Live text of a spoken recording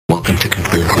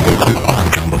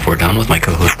down with my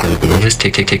co-host for the latest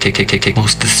take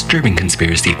most disturbing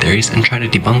conspiracy theories and try to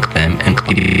debunk them and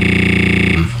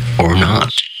or not.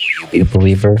 You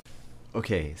believer?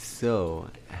 Okay, so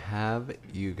have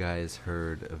you guys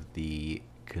heard of the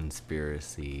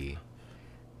conspiracy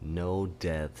no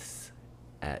deaths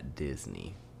at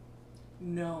Disney?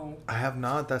 No. I have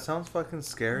not. That sounds fucking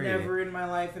scary. Never in my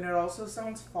life, and it also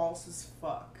sounds false as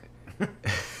fuck.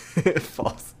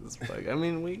 False as fuck. I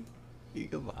mean, you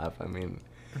can laugh. I mean,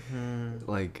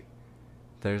 like,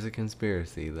 there's a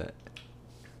conspiracy that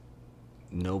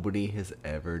nobody has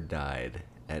ever died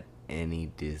at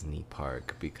any Disney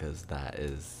park because that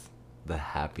is the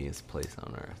happiest place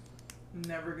on earth.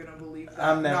 Never gonna believe that.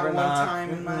 I'm never not one not. time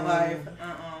in my life.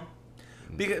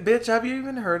 Bitch, have you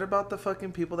even heard about the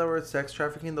fucking people that were sex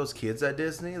trafficking those kids at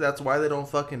Disney? That's why they don't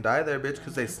fucking die there, bitch,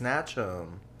 because they snatch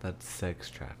them. That's sex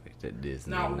trafficked at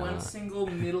Disney. Not one single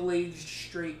middle-aged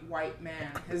straight white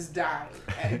man has died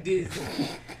at Disney.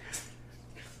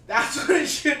 That's what it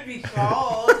should be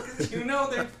called. Because you know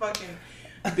they're fucking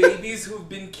babies who've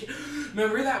been killed.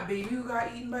 Remember that baby who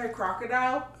got eaten by a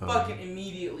crocodile? Fucking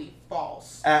immediately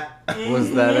false.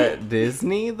 Was that at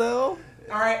Disney, though?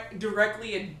 Alright,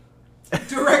 directly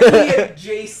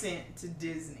adjacent to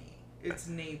Disney. Its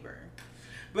neighbor.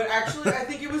 But actually, I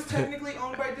think it was technically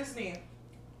owned by Disney.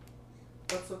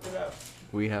 Let's look it up.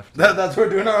 We have to. That's what we're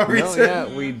doing our research. No,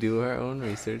 yeah, we do our own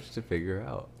research to figure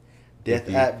out. Death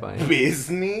at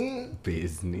Disney?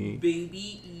 Disney.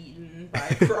 Baby eaten by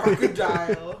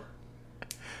crocodile.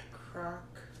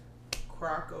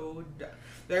 Crocodile.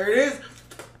 There it is.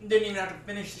 Didn't even have to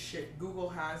finish the shit. Google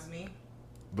has me.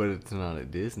 But it's not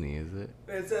at Disney, is it?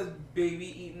 It says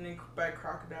baby eaten by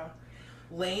crocodile.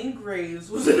 Lane Graves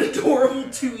was an adorable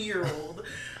 2-year-old.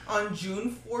 On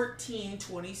June 14,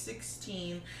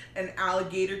 2016, an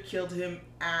alligator killed him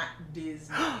at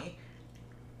Disney.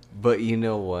 But you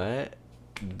know what?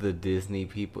 The Disney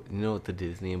people, you know what the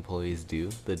Disney employees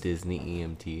do? The Disney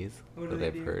EMTs What do that they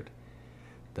I've do? heard.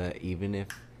 That even if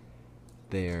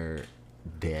they're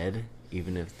dead,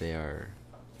 even if they are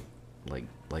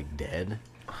like dead,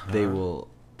 they will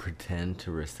pretend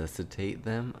to resuscitate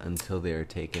them until they are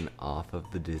taken off of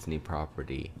the Disney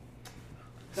property.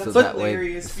 That's that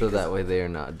hilarious. way they are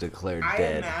not declared I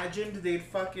dead. imagined they'd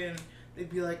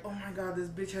be like, oh my god, this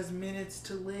bitch has minutes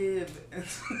to live. And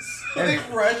so they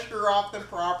rush her off the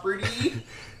property.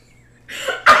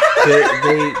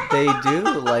 they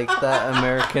do like that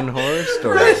American Horror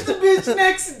Story. Rush the bitch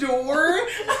next door.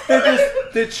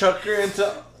 They chuck her into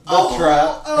the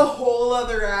trap. A whole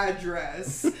other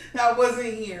address. That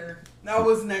wasn't here. That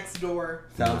was next door.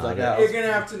 Sounds like a house. You're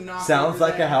gonna have to knock. Sounds over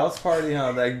like there. a house party,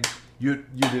 huh? Like you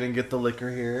didn't get the liquor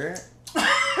here.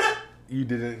 You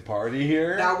didn't party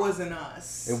here. That wasn't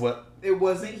us. It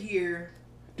wasn't here.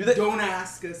 Don't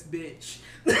ask us, bitch.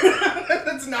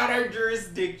 That's not our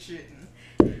jurisdiction.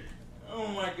 Oh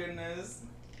my goodness.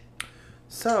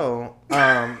 So,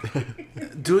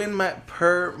 doing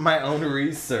my own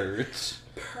research.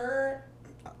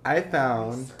 I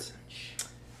found.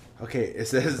 Okay, it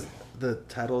says the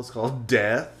title is called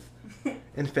Death.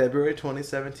 In February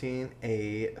 2017,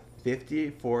 a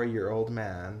 54-year-old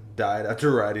man died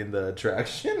after riding the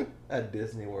attraction at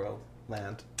Disney World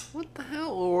Land. What the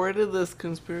hell? Where did this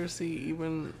conspiracy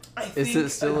even... Is it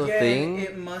still a thing?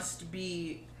 It must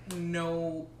be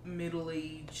no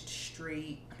middle-aged,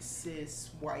 straight,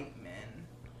 cis, white men.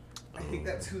 I think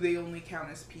that's who they only count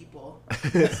as people. Like,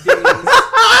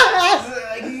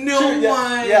 no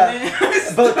one. Yeah.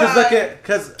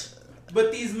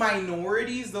 But these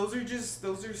minorities, those are just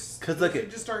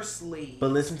our slaves.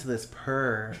 But listen to this.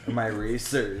 Per my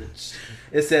research,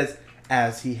 it says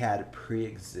as he had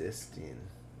pre-existing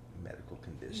medical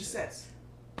conditions. You said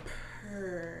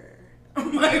per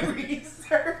my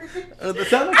research. That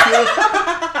sounded cute.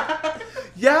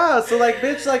 Yeah. So like,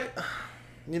 bitch, like,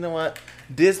 you know what?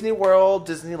 Disney World,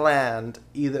 Disneyland,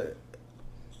 either,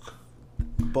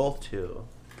 both two.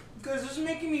 Because it's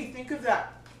making me think of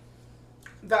that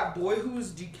boy who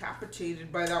was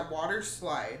decapitated by that water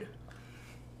slide.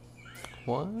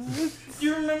 What? Do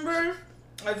you remember?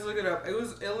 I just look it up. It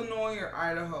was Illinois or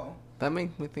Idaho. That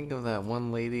makes me think of that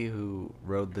one lady who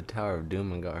rode the Tower of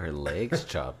Doom and got her legs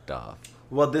chopped off.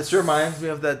 Well, this reminds me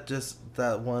of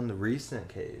that one recent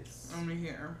case. Let me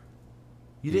hear.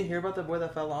 You didn't hear about the boy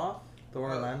that fell off? The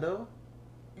Orlando?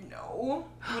 No.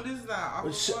 What is that? Off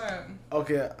of what?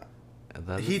 Okay.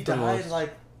 He died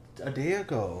like a day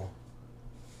ago.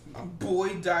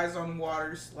 Boy dies on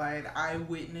water slide.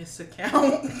 Eyewitness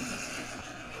account.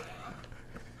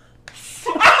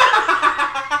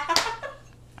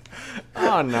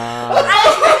 Oh, no. I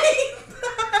hate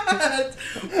that.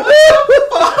 What the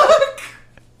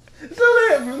fuck?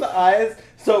 eyes.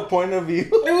 So point of view.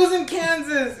 It was in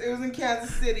Kansas. It was in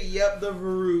Kansas City. Yep, the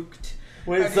Verrucht.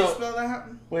 Wait, How do so you spell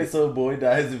that? a boy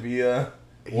dies via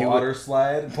water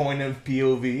slide. Point of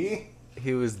POV.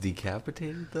 He was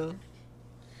decapitated though.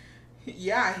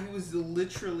 Yeah, he was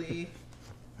literally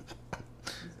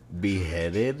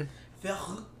Beheaded.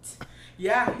 Verrucht.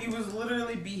 Yeah, he was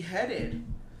literally beheaded.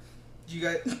 Do you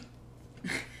guys?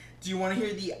 Do you want to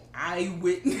hear the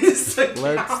eyewitness account?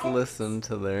 Let's listen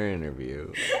to their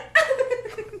interview.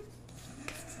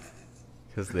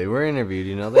 Because they were interviewed,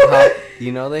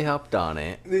 they hopped on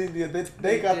it.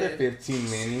 They got their 15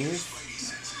 minis.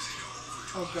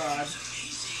 Oh God.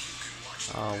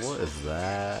 Oh, what is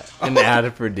that? An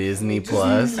ad for Disney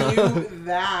Plus. Just mute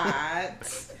that.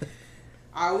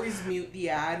 I always mute the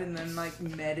ad and then like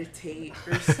meditate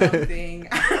or something.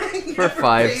 I For never 5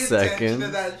 pay attention seconds. To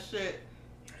that shit.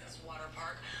 Water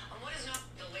park. On what is known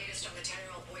the latest on the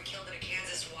 10-year-old boy killed at a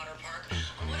Kansas water park.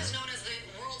 On what is known as the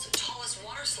world's tallest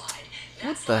water slide.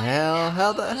 What the hell?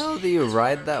 How the hell do you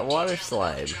ride that water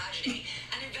slide? Tragedy,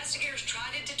 and investigators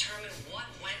tried to determine what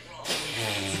went wrong.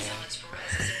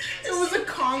 It was a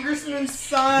congressman's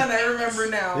son. I remember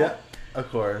now. Yeah, of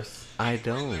course. I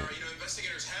don't.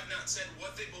 Investigators have not said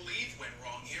what they believe went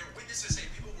wrong here. Witnesses say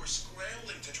people were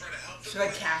scrambling to try to help them. Should I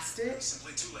cast it?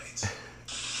 Simply too late.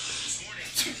 This morning,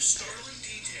 startling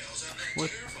details on that What?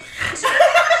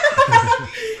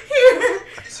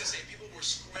 Witnesses say people were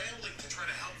scrambling to try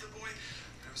to help the boy.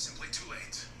 It was simply too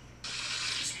late.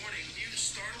 This morning, new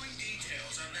startling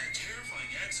details on that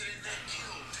terrifying accident that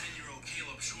killed 10-year-old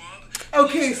Caleb Schwab.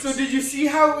 Okay, so did you see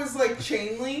how it was like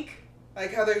chain link?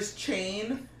 Like how there's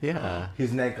chain Yeah.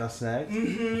 His neck got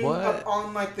snagged. What? up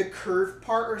on like the curved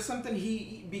part or something.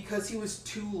 Because he was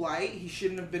too light, he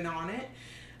shouldn't have been on it.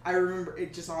 I remember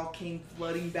it just all came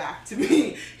flooding back to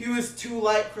me. He was too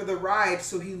light for the ride,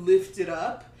 so he lifted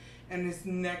up, and his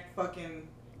neck fucking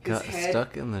Got head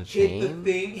stuck in the hit chain?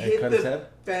 the thing, And hit cut his the head?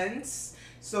 fence,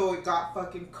 so it got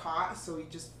fucking caught. So he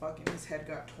just fucking his head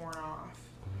got torn off.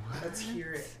 Let's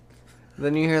hear it.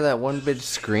 Then you hear that one bitch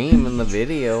scream in the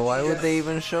video. Why would they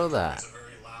even show that? Very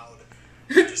loud.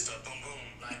 Just a boom boom.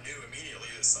 I knew immediately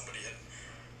that somebody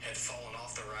had fallen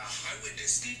off the raft.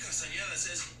 Eyewitness Steve Castañeda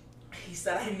says He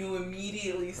said, "I knew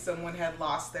immediately someone had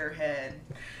lost their head."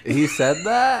 He said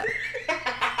that?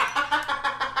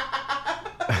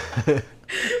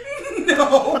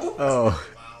 No. Oh.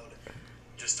 loud.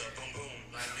 Just a boom boom.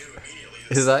 I knew immediately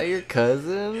that Is that your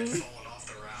cousin? fallen off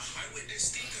the raft. Eyewitness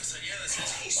Steve Castañeda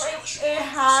says he saw It Schwab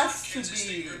has to Kansas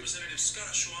State be. Representative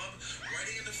Scott Schwab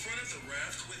riding in the front of the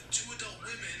raft with 2 adult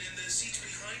women in the seats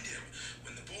behind him.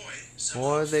 When the boy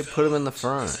Why would they put him in the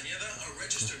front? Castañeda, a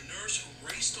registered nurse,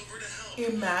 raced over to help.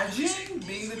 Imagine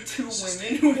being the 2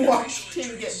 women who watched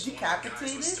him get Guys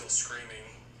decapitated. was still screaming,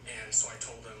 and so I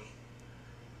told him.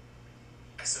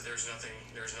 I said, "There's nothing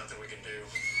we can do."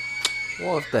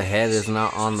 Well, if the head is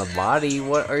not on the body,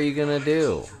 what are you gonna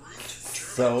do?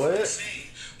 Sew it.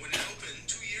 When it opened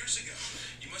 2 years ago,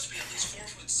 you must be at least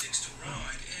 4'6" to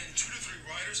ride, and 2 to 3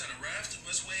 riders on a raft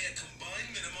must weigh a combined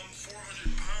minimum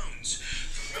 400 pounds.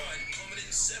 The ride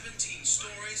plummeted 17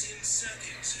 stories in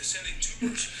seconds, sending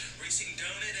tubers racing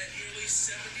down it at nearly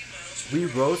 70 miles per We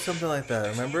hour. rode something like that,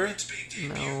 remember?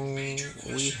 No, we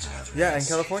have. Yeah, in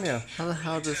California. How the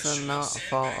hell does that not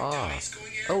fall off?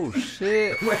 Oh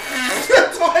shit!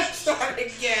 That's why I shot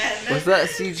again. Was that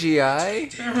CGI?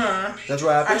 That's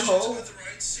what I happened. hope. With the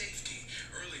ride safety,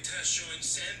 early tests showing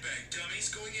sandbag dummies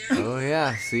going air. Oh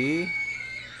yeah, see?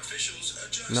 Officials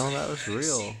adjusting No, that was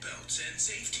real. seatbelts and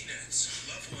safety nets.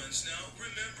 Loved ones now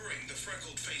remembering the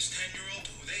freckled-faced 10-year-old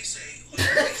who they say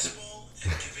loved baseball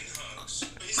and giving hugs.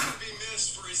 He's gonna be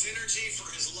missed for his energy,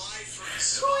 for his life, for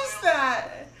his Who is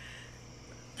that?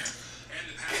 And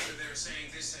the pastor there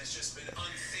saying this has just been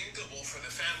unthinkable for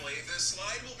the family. The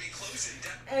slide will be closing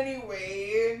down.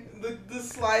 Anyway, the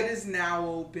slide is now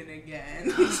open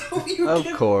again. So you Of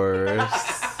can-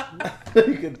 course.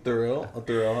 You could thrill. A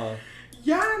thrill, huh?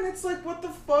 Yeah, and it's like, what the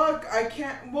fuck? I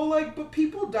can't. Well, like, but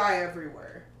people die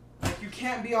everywhere. Like, you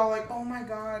can't be all like, oh my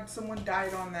god, someone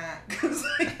died on that. Because,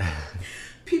 like,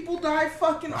 people die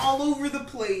fucking all over the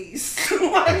place.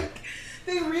 Like,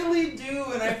 they really do.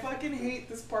 And I fucking hate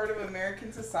this part of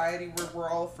American society where we're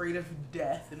all afraid of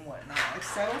death and whatnot. Like,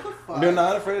 settle the fuck. You're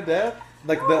not afraid of death?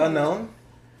 Like the No. unknown?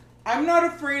 I'm not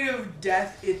afraid of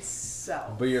death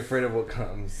itself. But you're afraid of what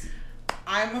comes.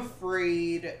 I'm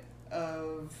afraid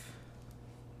of,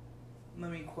 let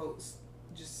me quote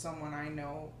just someone I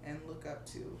know and look up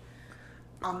to.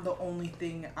 I'm the only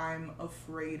thing I'm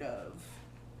afraid of.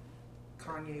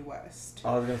 Kanye West.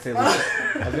 I was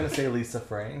gonna say Lisa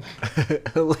Frank.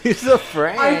 Lisa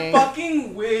Frank. I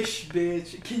fucking wish,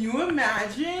 bitch. Can you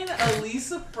imagine a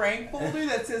Lisa Frank folder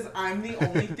that says I'm the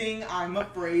only thing I'm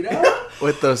afraid of?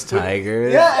 With those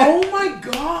tigers. Yeah. Oh my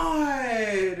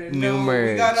god. New No,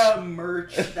 merch. We gotta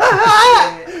merch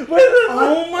that shit.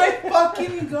 Oh my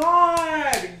fucking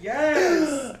god.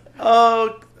 Yes.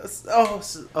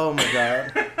 Oh my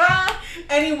god.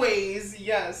 Anyways,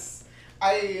 yes.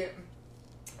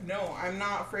 No, I'm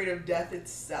not afraid of death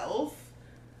itself,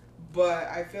 but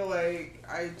I feel like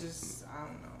I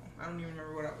don't know. I don't even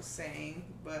remember what I was saying,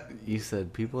 but You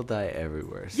said people die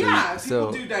everywhere. So yeah,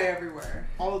 people do die everywhere,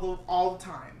 all the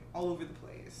time, all over the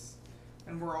place,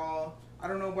 and I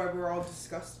don't know why we're all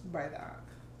disgusted by that.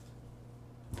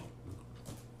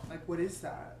 Like, what is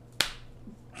that?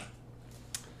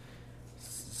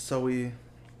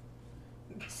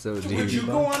 So Would you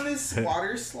go on this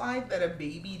water slide that a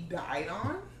baby died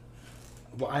on?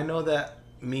 Well, I know that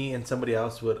me and somebody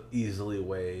else would easily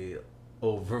weigh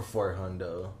over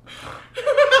 400.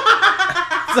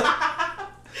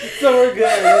 So we're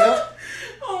good, you know?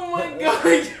 Oh my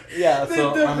god. Yeah,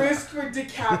 The risk for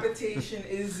decapitation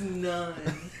is none.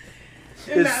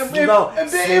 It's slim to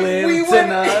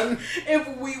none.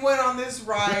 If we went on this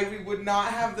ride, we would not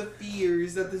have the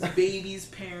fears that this baby's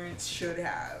parents should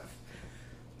have.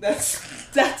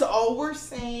 That's all we're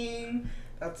saying.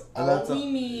 That's all we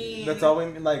need. That's all we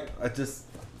mean. Like,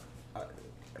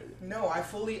 No,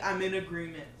 I'm in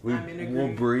agreement. we'll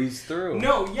breeze through.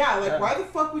 No, yeah, like, why the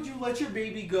fuck would you let your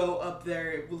baby go up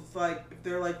there with, like, if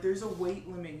they're like, there's a weight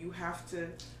limit, you have to,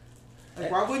 like,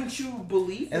 why wouldn't you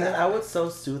believe that? And then I would so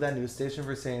sue that news station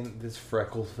for saying this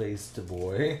freckle-faced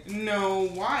boy. No,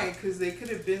 why? Because they could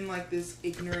have been, like, this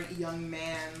ignorant young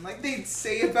man. Like, they'd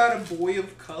say about a boy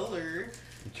of color.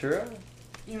 True.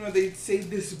 You know, they'd say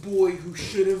this boy who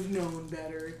should have known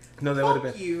better. No, they would have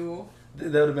Fuck been. you.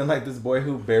 That would have been like this boy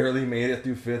who barely made it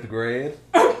through 5th grade.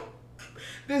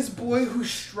 This boy who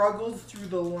struggled through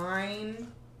the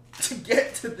line to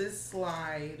get to this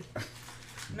slide.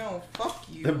 No, fuck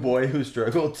you. The boy who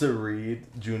struggled to read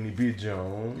Junie B.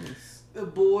 Jones. The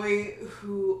boy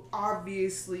who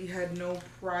obviously had no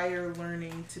prior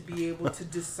learning to be able to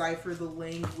decipher the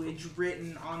language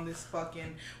written on this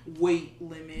fucking weight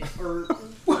limit or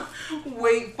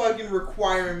weight fucking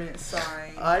requirement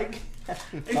sign.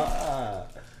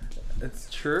 It's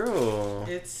true.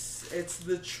 It's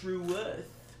the truth.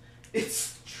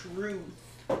 It's truth.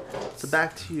 So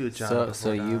back to you, John.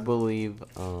 So you believe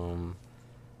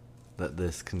that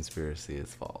this conspiracy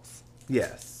is false?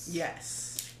 Yes.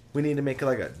 Yes. We need to make it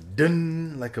like a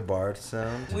dun, like a bard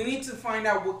sound. We need to find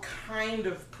out what kind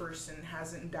of person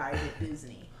hasn't died at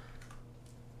Disney.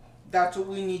 That's what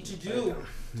we need to do.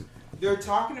 They're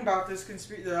talking about this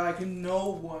conspiracy. They're like,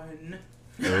 no one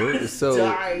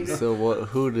died. So what?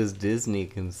 Who does Disney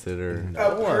consider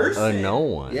A person. a no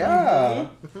one? Yeah.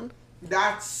 Mm-hmm.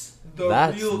 That's the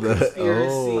That's real the-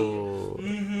 conspiracy. oh.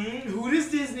 Mm-hmm. Who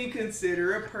does Disney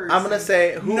consider a person? I'm gonna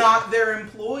say who. Not their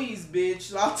employees,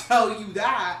 bitch. I'll tell you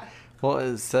that. Well,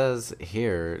 it says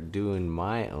here, doing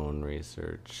my own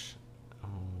research. Oh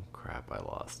crap! I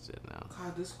lost it now.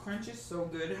 God, this crunch is so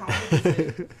good. How much is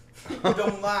it?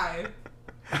 Don't lie.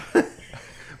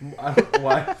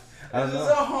 Why? I don't This is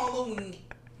know. a Halloween.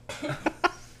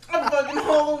 A fucking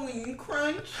Halloween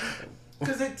crunch.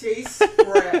 Because it tastes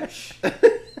fresh.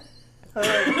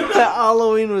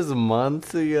 Halloween was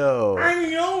months ago. I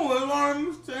know what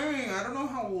I'm saying. I don't know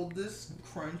how old this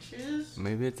crunch is.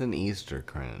 Maybe it's an Easter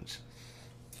crunch.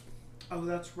 Oh,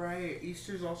 that's right.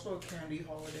 Easter's also a candy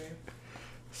holiday.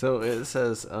 So it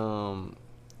says,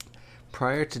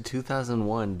 prior to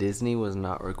 2001, Disney was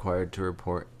not required to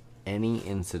report any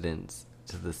incidents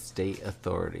to the state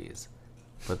authorities,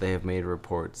 but they have made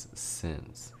reports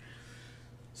since.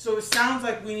 So it sounds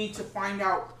like we need to find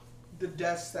out the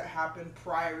deaths that happened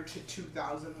prior to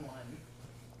 2001.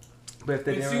 But if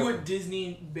they And didn't, see what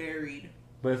Disney buried.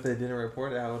 but if they didn't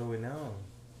report it, how do we know?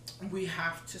 We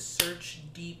have to search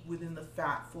deep within the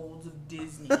fat folds of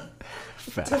Disney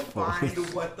Fat to folds.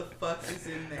 find what the fuck is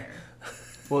in there.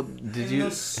 Well, did in you?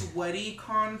 the sweaty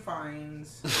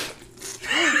confines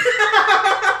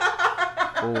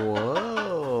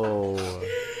Whoa!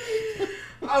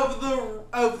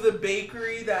 of the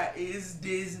bakery that is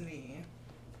Disney.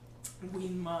 We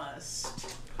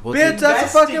must. Well, Bitch, that's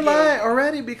a fucking investigate. lie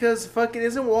already because fucking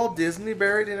isn't Walt Disney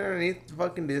buried underneath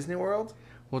fucking Disney World?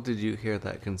 Well, did you hear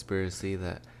that conspiracy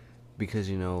that Because,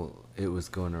 you know, it was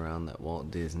going around that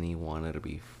Walt Disney wanted to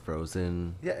be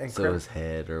frozen. Yeah, and so his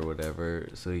head or whatever,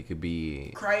 so he could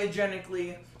be...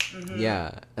 Cryogenically. Yeah,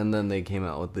 and then they came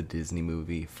out with the Disney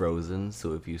movie Frozen,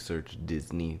 so if you search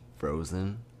Disney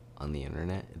Frozen on the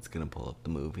internet, it's going to pull up the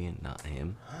movie and not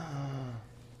him.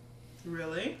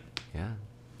 Really? Yeah.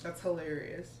 That's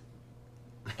hilarious.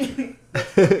 That's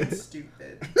fucking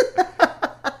stupid.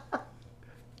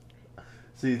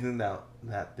 So you think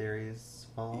that theory is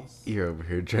false? You're over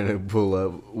here trying to pull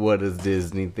up what does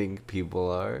Disney think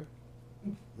people are?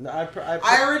 No,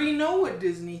 I already know what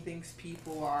Disney thinks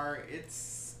people are.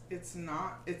 It's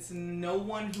no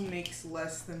one who makes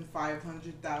less than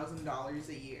 $500,000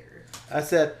 a year. I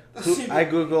said, I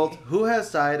googled who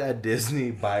has died at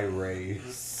Disney by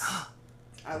race,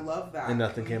 I love that. and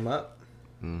nothing came up.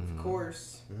 Of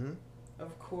course. Mm-hmm.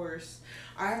 Of course.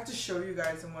 I have to show you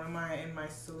guys in my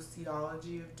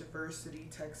sociology of diversity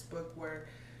textbook where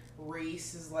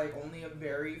race is like only a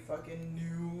very fucking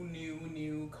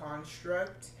new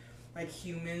construct. Like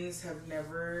humans have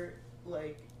never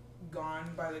like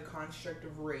gone by the construct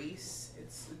of race.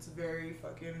 It's very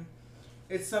fucking,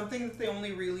 it's something that they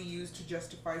only really use to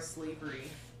justify slavery.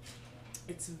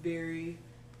 It's very,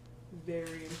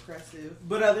 very impressive.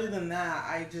 But other than that,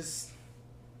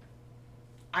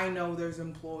 I know there's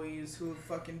employees who have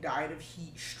fucking died of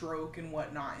heat stroke and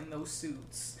whatnot in those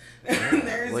suits.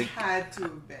 There's like, had to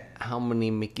have been. How many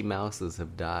Mickey Mouses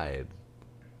have died?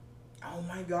 Oh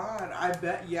my god, I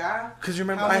bet, yeah. Because you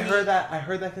remember, I heard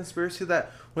that conspiracy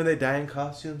that when they die in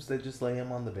costumes, they just lay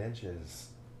them on the benches.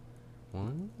 What?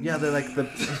 Yeah, they're like the...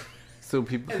 So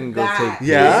people can And go that take... is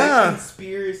Yeah. a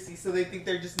conspiracy, so they think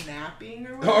they're just napping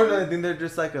or Or whatever? no, I think they're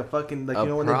just like a fucking, like, A you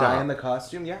know when they die prop. in the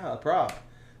costume? Yeah, a prop.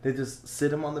 They just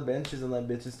sit them on the benches and let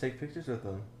bitches take pictures with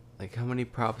them. Like, how many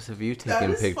props have you That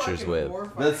taken is pictures fucking with?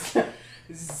 horrifying.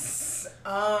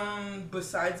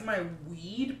 Besides my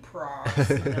weed props,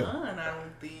 none, I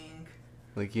don't think.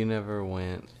 Like, you never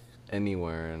went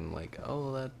anywhere and like,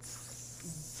 oh, that's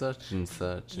such and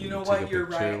such. You and know took what? a You're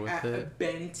picture right. with At the it.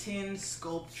 Benton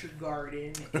Sculpture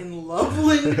Garden in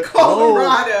Loveland,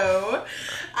 Colorado.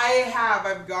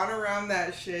 I've gone around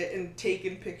that shit and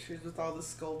taken pictures with all the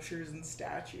sculptures and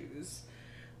statues.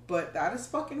 But that is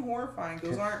fucking horrifying.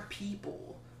 Those aren't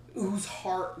people whose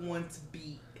heart once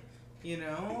beat. You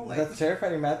know? Like, That's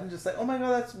terrifying. Imagine just like, oh my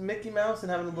god, that's Mickey Mouse,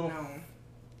 and having a little,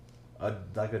 no.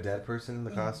 like a dead person in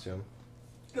the costume.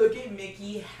 Look at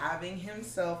Mickey having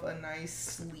himself a nice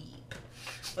sleep.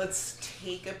 Let's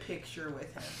take a picture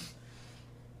with him.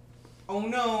 Oh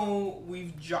no,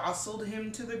 we've jostled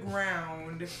him to the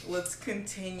ground. Let's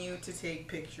continue to take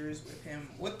pictures with him.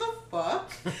 What the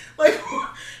fuck? Like,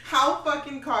 how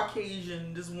fucking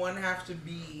Caucasian does one have to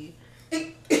be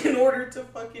in order to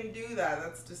fucking do that?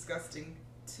 That's disgusting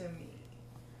to me.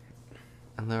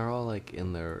 And they're all like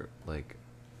in their like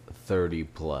 30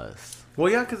 plus.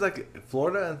 Well, yeah, because like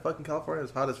Florida and fucking California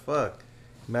is hot as fuck.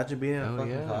 Imagine being in a Oh,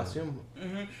 fucking yeah. costume.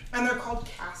 And they're called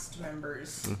cast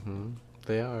members.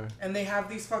 They are. And they have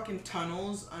these fucking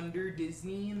tunnels under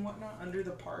Disney and whatnot, under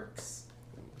the parks.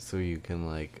 So you can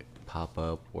like pop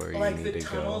up where Like you the need to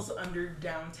tunnels go. under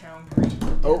downtown Greeley.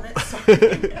 Oh. Damn it,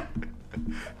 sorry.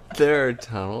 There are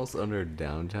tunnels under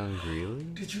downtown Greeley?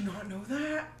 Did you not know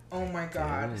that? Oh my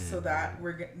god! Damn. So that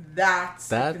that's a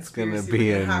That's gonna conspiracy be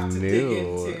we're a gonna have to dig new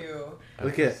into.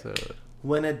 Look at episode.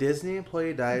 when a Disney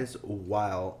employee dies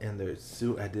while in their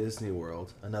suit at Disney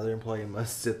World, another employee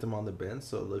must sit them on the bench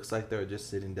so it looks like they're just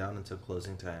sitting down until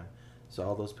closing time. So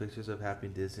all those pictures of happy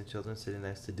Disney children sitting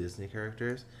next to Disney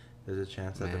characters, there's a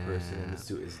chance that the person in the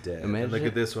suit is dead. And look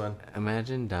at this one.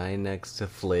 Imagine dying next to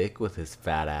Flick with his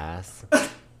fat ass.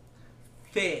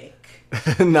 Thick.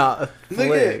 Not Look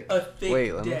Flick. A thick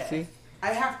Wait, let me death. see. I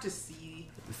have to see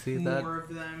that? more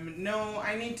of them. No,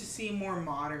 I need to see more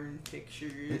modern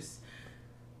pictures.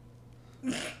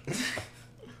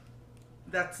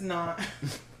 That's not.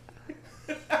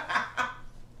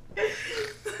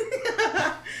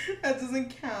 That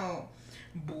doesn't count.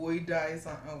 Boy dies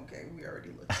on. Okay, we already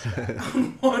looked at that.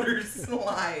 On water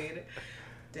slide.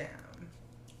 Damn.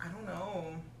 I don't know.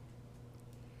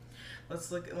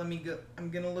 Let's look. Let me go. I'm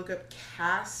gonna look up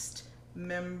cast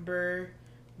member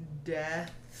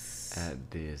deaths. At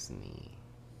Disney.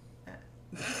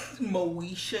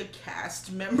 Moesha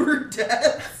cast member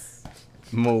deaths.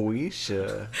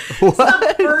 Moesha. It's the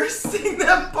What? first thing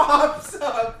that pops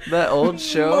up. That old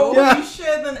show?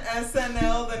 Moesha, then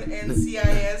SNL, then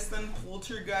NCIS, then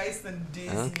Poltergeist, then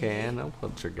Disney. Okay, I know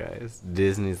Poltergeist.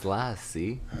 Disney's Last,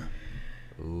 see?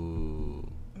 Ooh.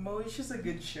 Moesha's a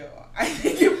good show. I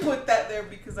think you put that there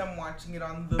because I'm watching it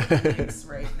on the Netflix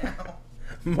right now.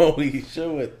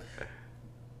 Moesha with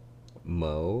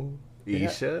Mo? Yeah.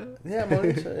 Isha? Yeah,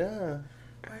 Monisha, yeah.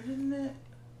 Why didn't it?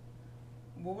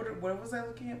 What was I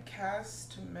looking up?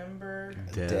 Cast member.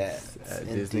 Deaths at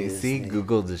in Disney. See, Disney.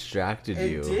 Google distracted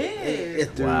It you. did. It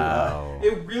threw Wow.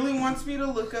 It really wants me to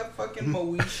look up fucking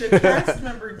Moesha cast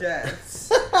member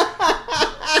deaths.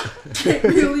 It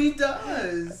really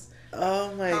does.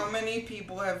 Oh my. How many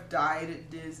people have died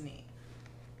at Disney?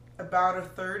 About a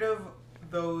third of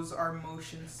those are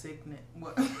motion sickness.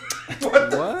 What?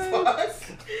 What the What?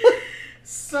 fuck?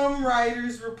 Some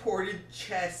riders reported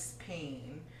chest pain.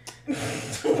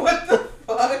 What the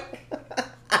fuck?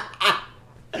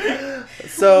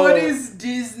 So What is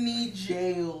Disney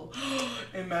jail?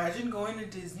 Imagine going to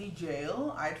Disney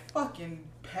jail. I'd fucking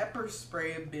pepper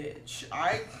spray a bitch.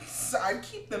 I'd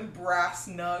keep them brass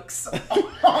knucks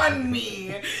on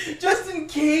me just in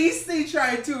case they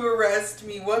tried to arrest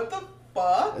me. What the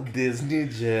fuck? Disney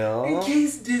jail? In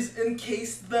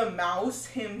case the mouse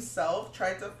himself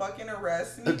tried to fucking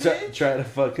arrest me, bitch. Try to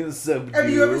fucking subdue. Have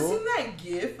you ever seen that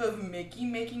gif of Mickey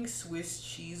making Swiss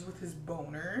cheese with his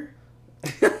boner?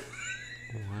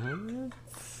 What?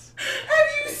 Have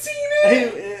you seen Hey,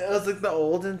 it? it was like the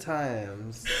olden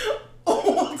times.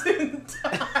 Olden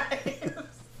times.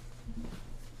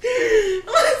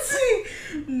 Let's see.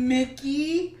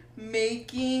 Mickey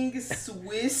making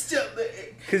Swiss.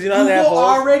 Because you know how they have Google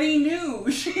holes? already knew.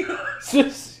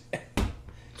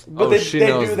 But Oh, they she do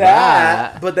knows that,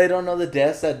 that. but they don't know the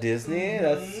deaths at Disney.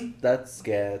 Mhm. That's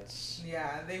sketch.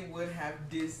 Yeah, they would have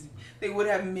Disney. They would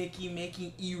have Mickey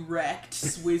making erect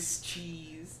Swiss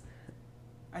cheese.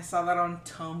 I saw that on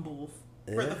Tumble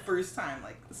for Yeah. the first time,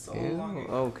 like so long Ew.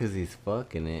 ago. Oh, because he's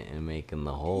fucking it and making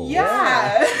the hole.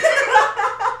 Yeah.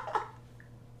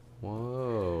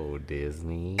 Whoa,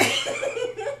 Disney.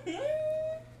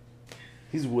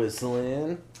 He's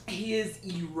whistling. He is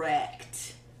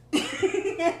erect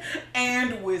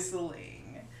and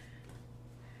whistling.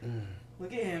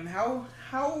 Look at him. How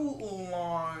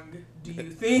long do you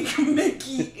think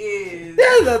Mickey is?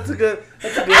 Yeah, that's a good.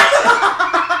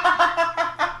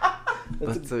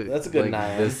 That's a good like,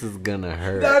 nine. This is gonna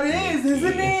hurt. That is, Mickey.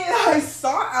 isn't it?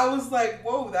 I was like,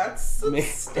 whoa, that's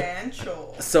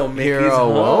substantial. So Mickey's Hero,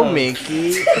 hung. whoa,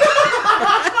 Mickey.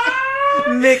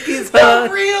 Mickey's The hung.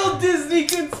 real Disney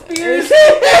conspiracy.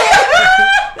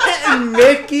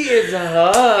 Mickey is And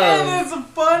hung. it's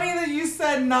funny that you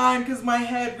said 9 because my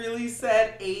head really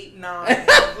said 8, 9.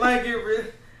 Like it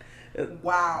really.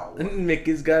 Wow.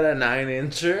 Mickey's got a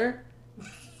 9-incher.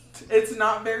 It's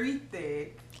not very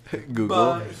thick, Google.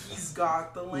 but he's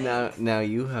got the length. Now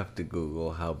you have to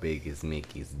Google how big is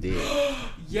Mickey's dick.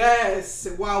 Yes,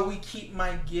 while we keep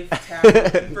my gift tab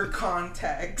open for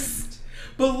context.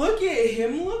 But look at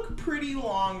him, look pretty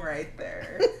long right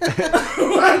there.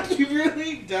 Like he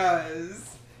really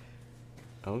does.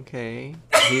 Okay.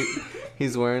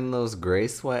 He's wearing those gray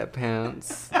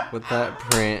sweatpants with that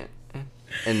print.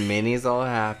 And Minnie's all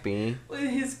happy. With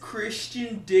his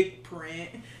Christian dick print.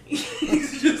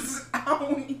 He's just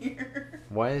out here.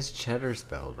 Why is cheddar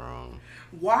spelled wrong?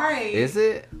 Why? Is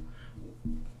it?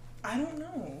 I don't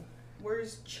know.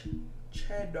 Where's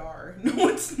cheddar? No,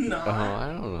 it's not. Oh, I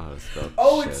don't know how to spell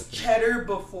Oh, it's cheddar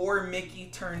before Mickey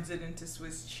turns it into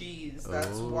Swiss cheese.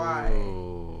 That's why.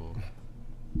 Oh.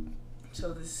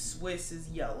 So the Swiss is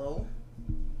yellow.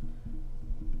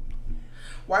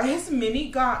 Why has Minnie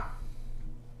got...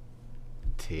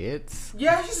 Tits?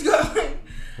 Yeah, she's got like...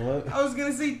 What? I was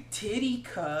gonna say titty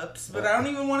cups, but I don't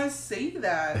even want to say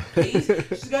that.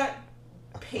 She's got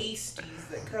pasties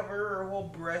that cover her whole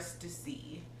breast to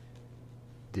see.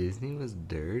 Disney was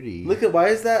dirty. Look at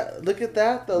that. Look at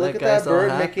that though. Look That at that guy's all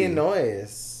bird happy. making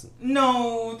noise.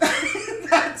 No,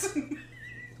 that's...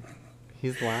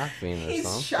 He's laughing or He's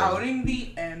something. shouting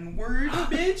the N-word,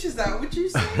 bitch. Is that what you're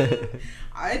saying?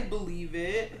 I'd believe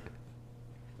it.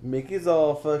 Mickey's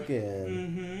all fucking.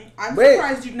 Mm-hmm. I'm Wait.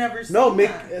 surprised you've never seen No,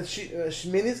 that.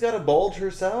 Minnie's got a bulge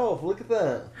herself. Look at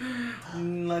that.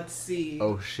 Let's see.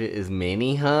 Oh shit, is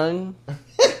Minnie hung?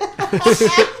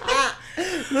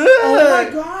 Oh my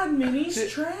god,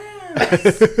 Minnie's trans.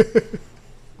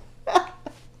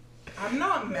 I'm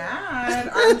not mad.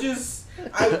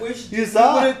 I wish You Disney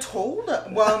saw would it. have told us.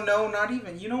 Well, no, not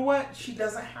even. You know what? She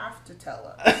doesn't have to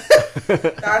tell us.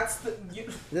 That's the...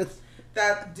 That's-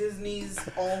 that Disney's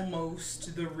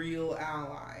almost the real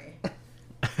ally.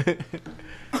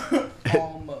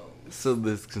 Almost. So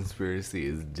this conspiracy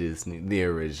is Disney, the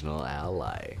original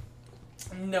ally.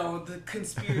 No, the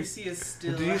conspiracy is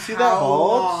still Do you see how that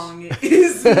bulge? long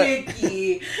is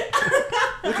Mickey.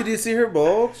 Look, did you see her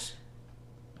bulge?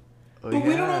 Oh, But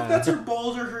we don't know if that's her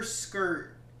bulge or her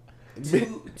skirt.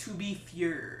 To be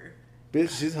fair.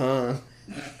 Bitch, she's hung.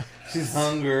 She's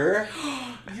hungry.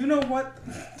 You know what?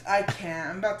 I can't.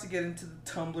 I'm about to get into the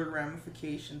Tumblr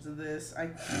ramifications of this. I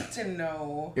need to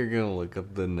know. You're gonna look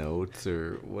up the notes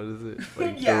or what is it?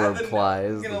 Like Yeah, the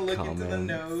replies, I'm gonna the look comments. into the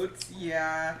notes.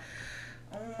 Yeah.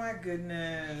 Oh my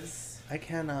goodness. I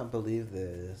cannot believe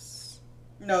this.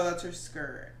 No, that's her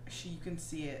skirt. You can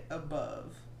see it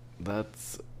above.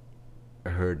 That's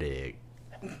her dick.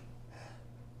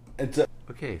 It's a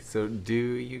Okay, so do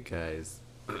you guys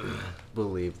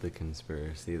believe the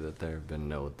conspiracy that there have been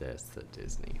no deaths at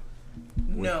Disney?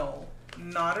 No,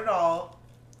 not at all.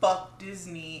 Fuck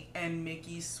Disney and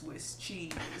Mickey's Swiss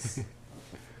cheese.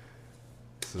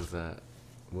 So is that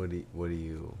what do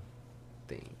you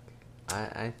think?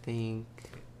 I think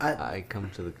I come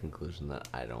to the conclusion that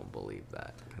I don't believe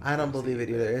that. I don't believe it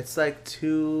either. It's like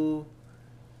too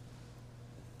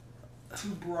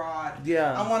broad.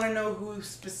 Yeah. I want to know who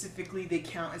specifically they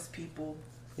count as people.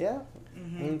 Yeah.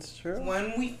 Mm-hmm. It's true.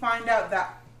 When we find out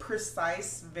that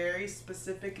precise, very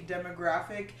specific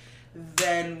demographic,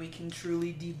 then we can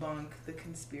truly debunk the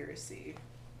conspiracy.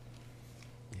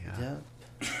 Yeah.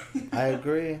 Yeah. I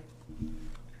agree.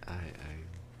 I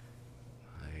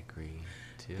agree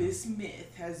too. This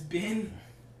myth has been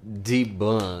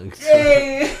Debunked.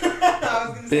 Yay! I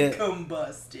was gonna say Bit-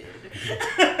 combusted.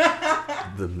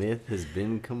 The myth has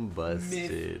been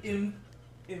combusted. Myth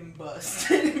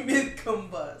imbusted. Myth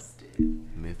combusted.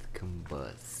 Myth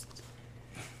combust.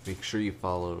 Make sure you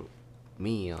follow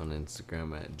me on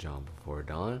Instagram at John Before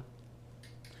Dawn.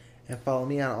 And follow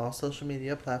me on all social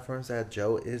media platforms at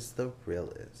Joe is the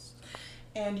realist.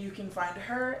 And you can find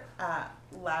her at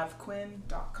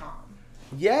lavquinn.com.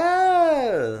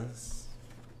 Yes.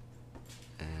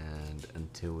 And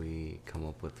until we come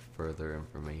up with further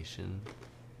information,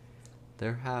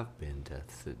 there have been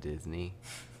deaths at Disney.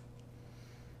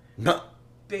 No.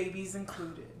 Babies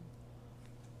included.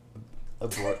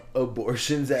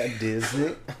 Abortions at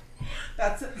Disney.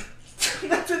 That's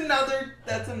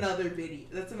another video.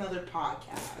 That's another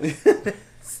podcast.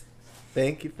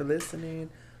 Thank you for listening.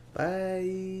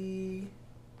 Bye.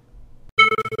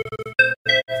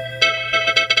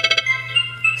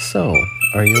 So,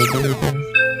 are you a believer?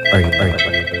 Are you a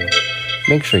believer?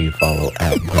 Make sure you follow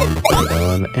at John Before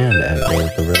Dawn and at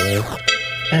Gold Gorilla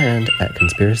and at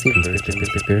Conspiracy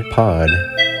Pod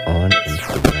on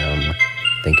Instagram.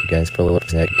 Thank you guys for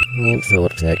listening.